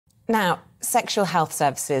Now, sexual health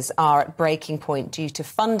services are at breaking point due to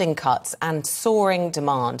funding cuts and soaring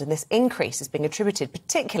demand, and this increase is being attributed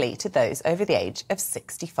particularly to those over the age of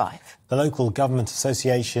 65. The local government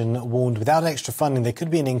association warned without extra funding there could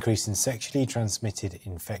be an increase in sexually transmitted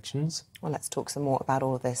infections. Well, let's talk some more about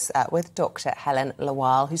all of this with Dr. Helen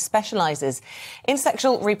Lawal, who specialises in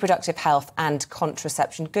sexual reproductive health and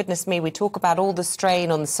contraception. Goodness me, we talk about all the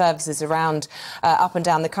strain on the services around up and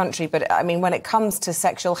down the country, but I mean, when it comes to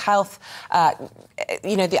sexual health,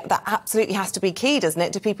 that absolutely has to be key, doesn't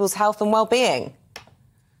it, to people's health and well-being?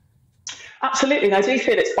 Absolutely, and I do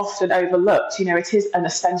feel it's often overlooked. It is an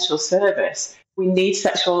essential service. We need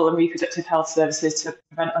sexual and reproductive health services to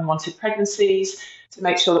prevent unwanted pregnancies, to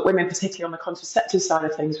make sure that women, particularly on the contraceptive side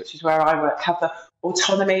of things, which is where I work, have the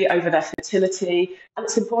autonomy over their fertility, and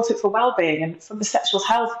it's important for well-being. And from the sexual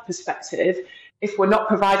health perspective, if we're not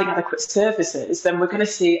providing adequate services, then we're going to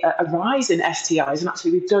see a rise in STIs. And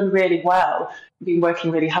actually, we've done really well. We've been working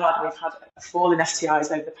really hard. We've had a fall in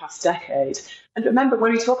STIs over the past decade. And remember,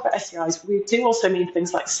 when we talk about STIs, we do also mean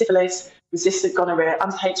things like syphilis, resistant gonorrhea,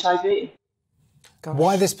 and HIV. Gosh.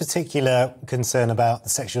 Why this particular concern about the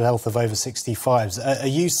sexual health of over 65s? Are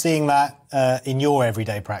you seeing that in your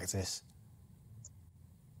everyday practice?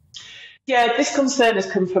 Yeah, this concern has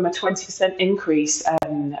come from a 20% increase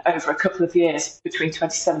over a couple of years between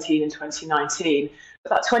 2017 and 2019.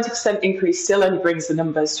 But that 20% increase still only brings the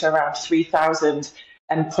numbers to around 3,000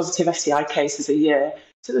 positive STI cases a year.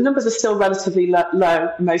 So the numbers are still relatively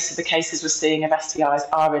low. Most of the cases we're seeing of STIs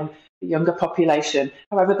are in the younger population.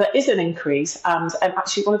 However, there is an increase, and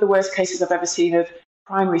actually one of the worst cases I've ever seen of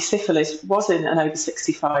primary syphilis was in an over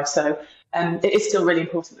 65. So it is still really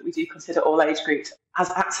important that we do consider all age groups as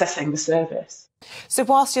accessing the service. So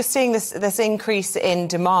whilst you're seeing this increase in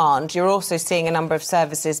demand, you're also seeing a number of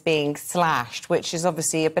services being slashed, which is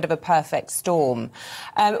obviously a bit of a perfect storm.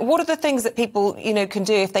 What are the things that people, can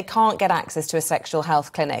do if they can't get access to a sexual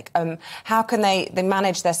health clinic? How can they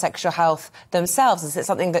manage their sexual health themselves? Is it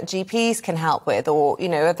something that GPs can help with, or,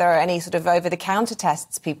 are there any sort of over-the-counter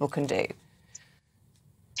tests people can do?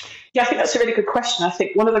 Yeah, I think that's a really good question. I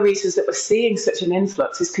think one of the reasons that we're seeing such an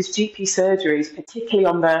influx is because GP surgeries, particularly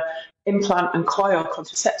on the implant and coil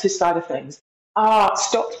contraceptive side of things, are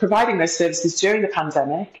stopped providing those services during the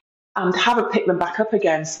pandemic and haven't picked them back up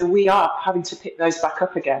again. So we are having to pick those back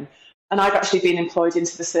up again. And I've actually been employed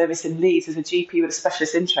into the service in Leeds as a GP with a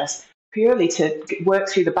specialist interest purely to work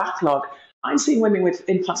through the backlog. I'm seeing women with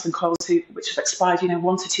implants and coils which have expired,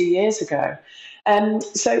 1 to 2 years ago.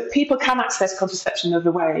 So people can access contraception in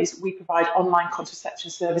other ways. We provide online contraception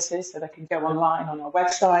services, so they can go online on our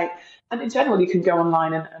website. And in general, you can go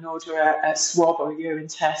online and order a swab or a urine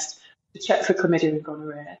test to check for chlamydia and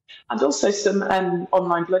gonorrhea. And also some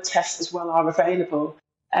online blood tests as well are available.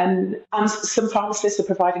 And some pharmacists are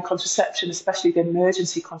providing contraception, especially the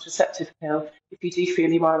emergency contraceptive pill, if you do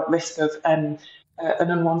feel you are at risk of an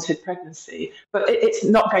unwanted pregnancy. But it's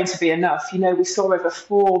not going to be enough. We saw over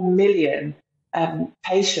 4 million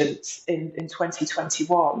patients in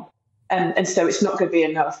 2021. And so it's not going to be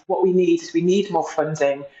enough. What we need more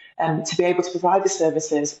funding to be able to provide the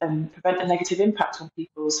services and prevent a negative impact on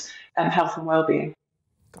people's health and well-being.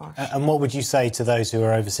 And what would you say to those who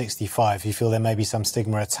are over 65 who feel there may be some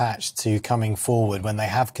stigma attached to coming forward when they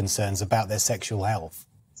have concerns about their sexual health?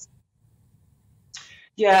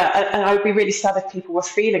 Yeah, and I would be really sad if people were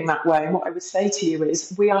feeling that way. And what I would say to you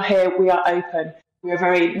is we are here, we are open. We're a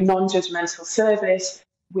very non-judgmental service.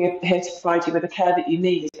 We're here to provide you with the care that you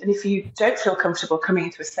need. And if you don't feel comfortable coming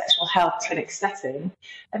into a sexual health clinic setting,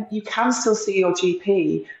 you can still see your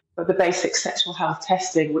GP for the basic sexual health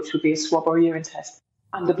testing, which would be a swab or a urine test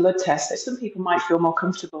and a blood test. So some people might feel more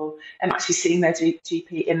comfortable actually seeing their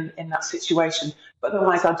GP in that situation. But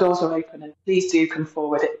otherwise, our doors are open, and please do come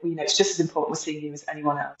forward. It's just as important we're seeing you as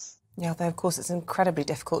anyone else. Yeah, though, of course, it's incredibly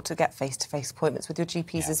difficult to get face-to-face appointments with your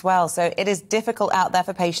GPs as well. So it is difficult out there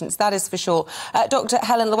for patients, that is for sure. Dr.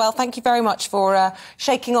 Helen Lawal, thank you very much for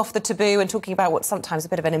shaking off the taboo and talking about what's sometimes a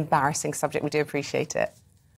bit of an embarrassing subject. We do appreciate it.